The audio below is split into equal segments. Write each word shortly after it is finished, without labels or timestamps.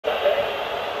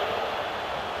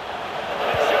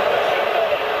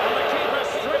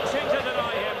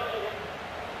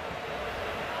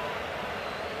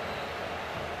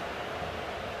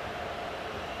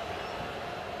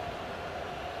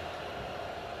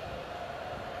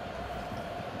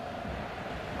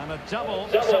And a double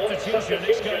substitution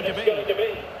it's going to be.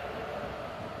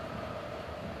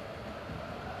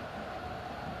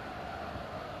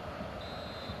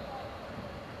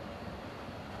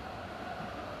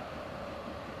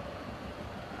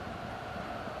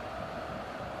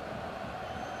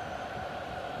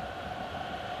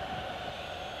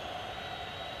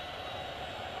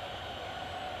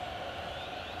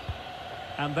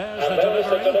 And there's the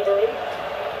delivery.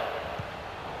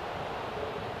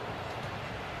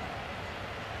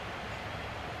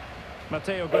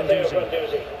 Matteo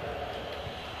Guendouzi.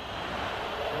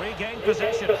 Regained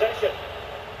possession.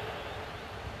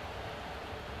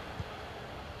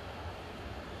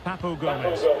 Papu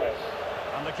Gomez.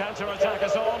 And the counter-attack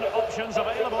is on. Options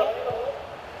available.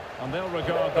 And they'll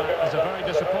regard that as a very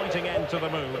disappointing end to the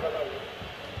move.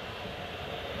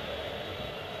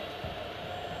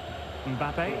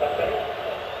 Mbappe.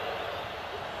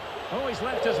 Oh, he's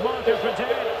left his marker for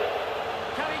dead.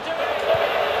 Can he do it?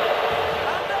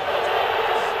 And there it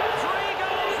is! 3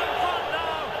 goals in front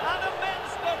now. An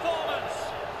immense performance.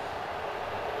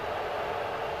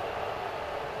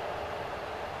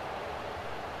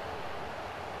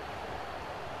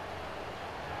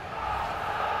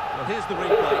 Well, here's the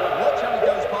replay. Watch how he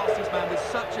goes past his man with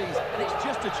such ease, and it's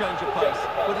just a change of pace.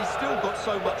 But he's still got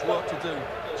so much work to do.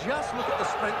 Just look at the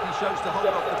strength he shows to hold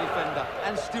off the defender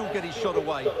and still get his shot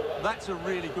away. That's a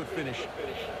really good finish.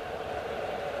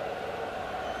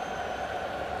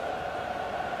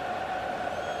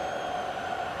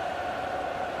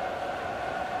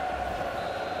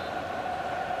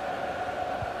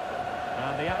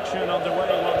 And the action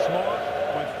underway once more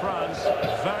with France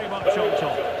very much on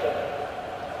top.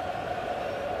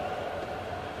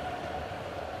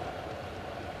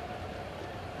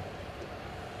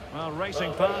 Well,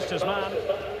 racing past his man.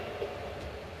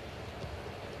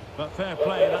 But fair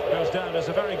play, that goes down as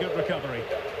a very good recovery.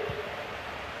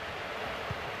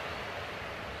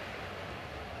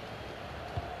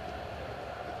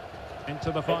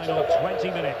 Into the final 20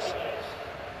 minutes.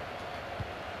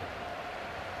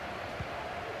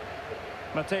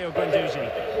 Matteo Guendouzi.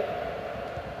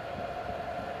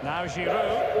 Now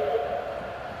Giroud.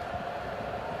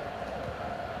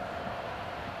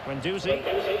 Guendouzi.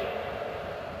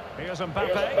 Here's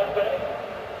Mbappe.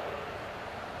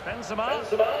 Benzema.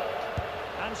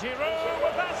 And Giroud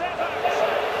with that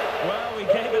effort. Well, he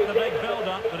gave it the big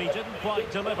build-up, but he didn't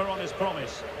quite deliver on his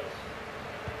promise.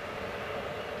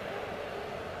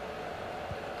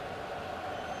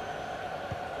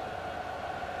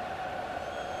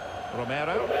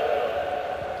 Romero.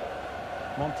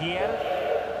 Montiel.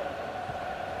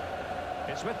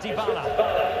 It's with Dybala.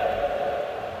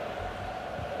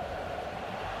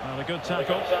 Well, a good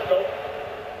tackle.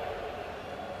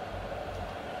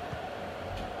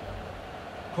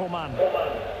 Coman.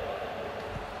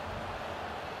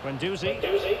 Guendouzi.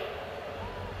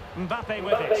 Mbappe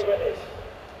with it.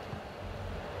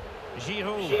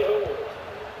 Giroud.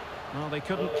 Well, they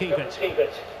couldn't keep it.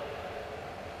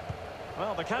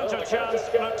 Well, the counter chance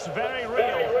looks very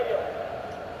real.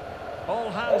 All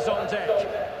hands on deck.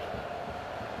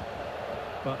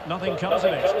 But nothing comes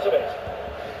of it.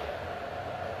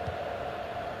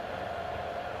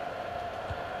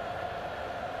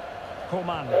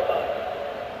 Coman.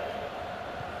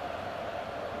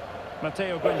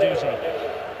 Matteo Guendouzi.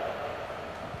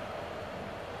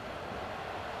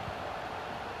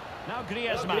 Now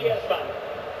Griezmann.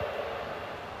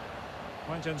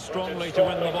 Went in strongly to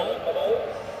win the ball.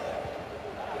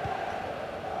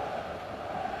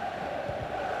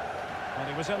 Well,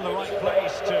 he was in the right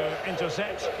place to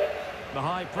intercept. The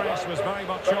high press was very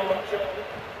much on.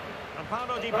 And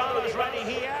Paulo Dybala's ready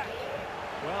here.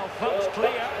 Well, thumped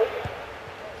clear.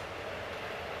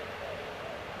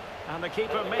 And the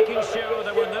keeper making sure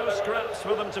there were no scraps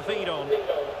for them to feed on.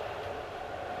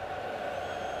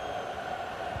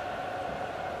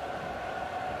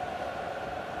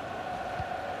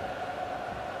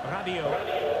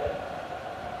 Rabiot.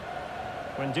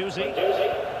 Guendouzi.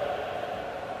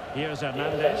 Here's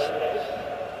Hernandez.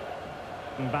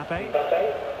 Mbappe.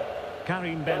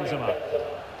 Karim Benzema.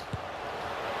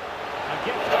 A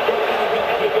gift to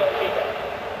the goalkeeper.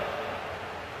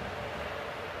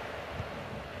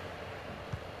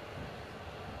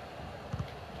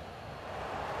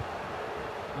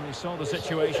 And he saw the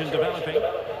situation developing.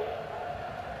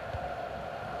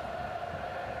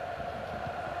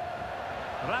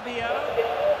 Rabiot.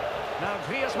 Now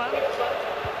Griezmann.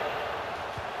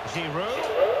 Giroud.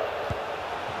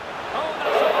 Oh,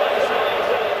 that's a fine save.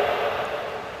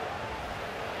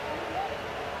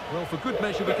 Well, for good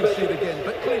measure, we can see it again,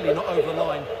 but clearly not over the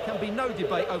line. Can be no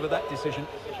debate over that decision.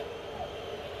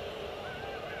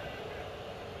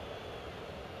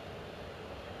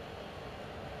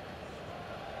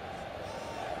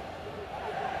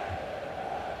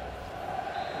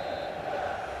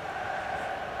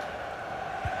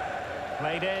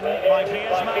 Played in by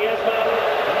Griezmann.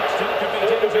 Still could be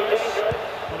dangerous.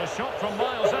 But a shot from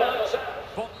miles out.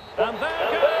 And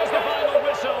there goes the final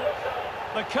whistle.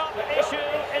 The cup issue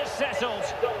is settled.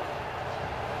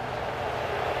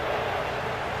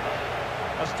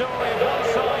 A story of one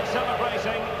side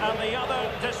celebrating and the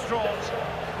other distraught.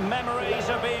 Memories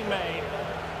are being made.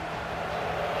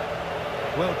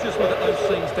 Well, just look at those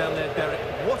scenes down there, Derek.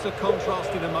 What a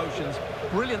contrast in emotions.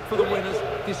 Brilliant for the winners,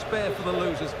 despair for the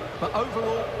losers. But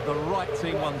overall, the right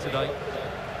team won today.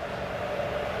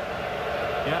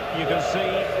 Yeah, you can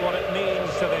see what it means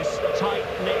to this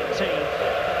tight-knit team.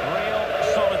 Real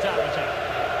solidarity.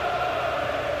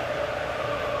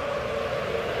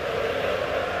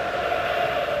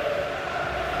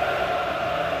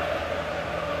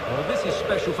 Well, this is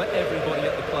special for everybody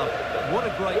at the club. What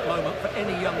a great moment for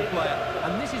any young player.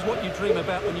 And this is what you dream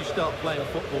about when you start playing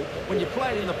football. When you're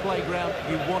playing in the playground,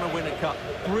 you want to win a cup.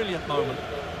 Brilliant moment.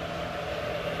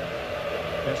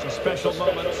 It's a special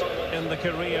moment in the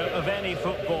career of any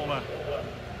footballer.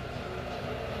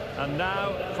 And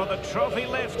now for the trophy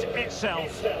lift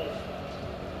itself.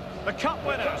 The cup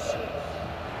winners.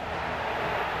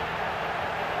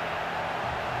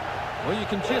 Well, you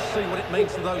can just see what it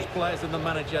means to those players and the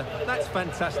manager. That's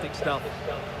fantastic stuff.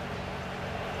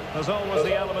 There's always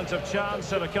the element of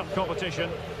chance in a cup competition,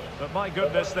 but my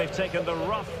goodness, they've taken the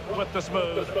rough with the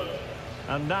smooth,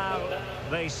 and now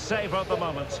they savour the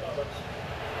moment.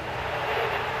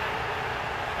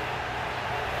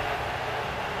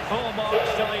 Full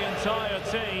marks to the entire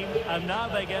team, and now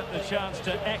they get the chance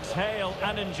to exhale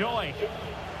and enjoy.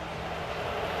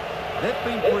 They've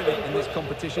been brilliant in this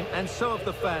competition, and so have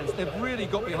the fans. They've really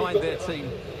got behind their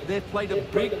team. They've played a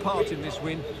big part in this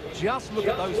win. Just look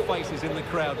at those faces in the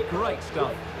crowd. Great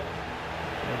stuff.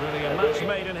 Really a match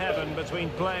made in heaven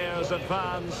between players and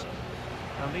fans.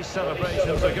 And these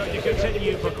celebrations are going to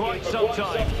continue for quite some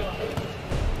time.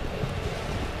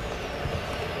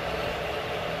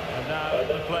 And now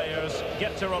the players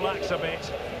get to relax a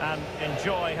bit and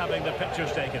enjoy having the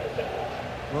pictures taken.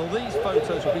 Well, these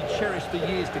photos will be cherished for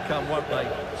years to come, won't they?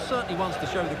 Certainly ones to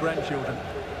show the grandchildren.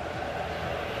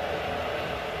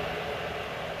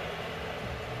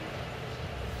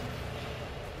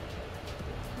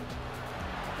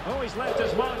 Oh, he's left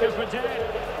his marker for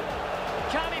dead.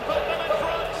 Can he put them in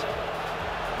front?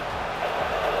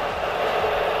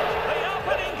 The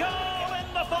opening goal in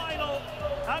the final.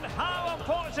 And how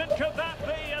important could that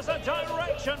be as a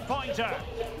direction pointer?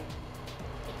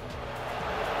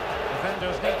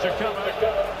 Defenders need to cover.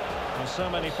 There's so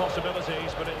many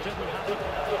possibilities, but it didn't happen.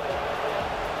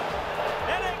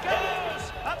 In it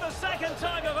goes! At the second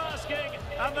time of asking,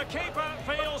 and the keeper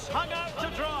feels hung out to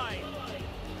dry.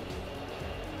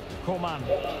 Coman.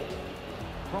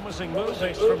 Promising move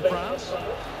this from France.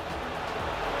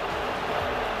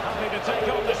 Happy to take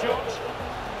on the shot.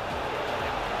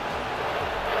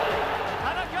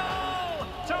 And a goal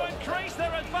to increase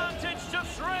their advantage to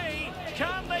 3.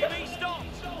 Can they be stopped?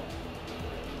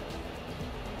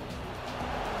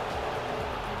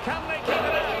 Can they keep it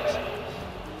out?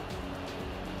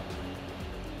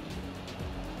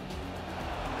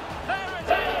 There it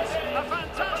is! A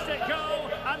fantastic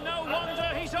goal, and no wonder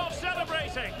he's off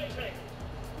celebrating.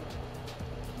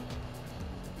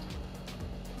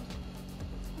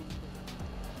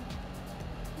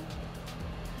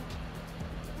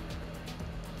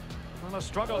 Well, a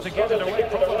struggle to get it away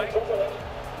properly.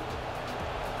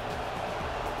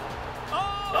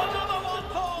 Oh, another one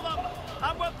for them!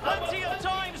 And with plenty of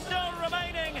time still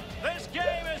remaining, this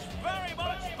game is very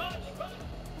much...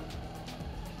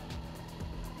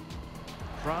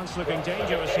 France looking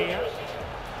dangerous here.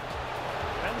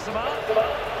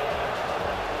 Benzema.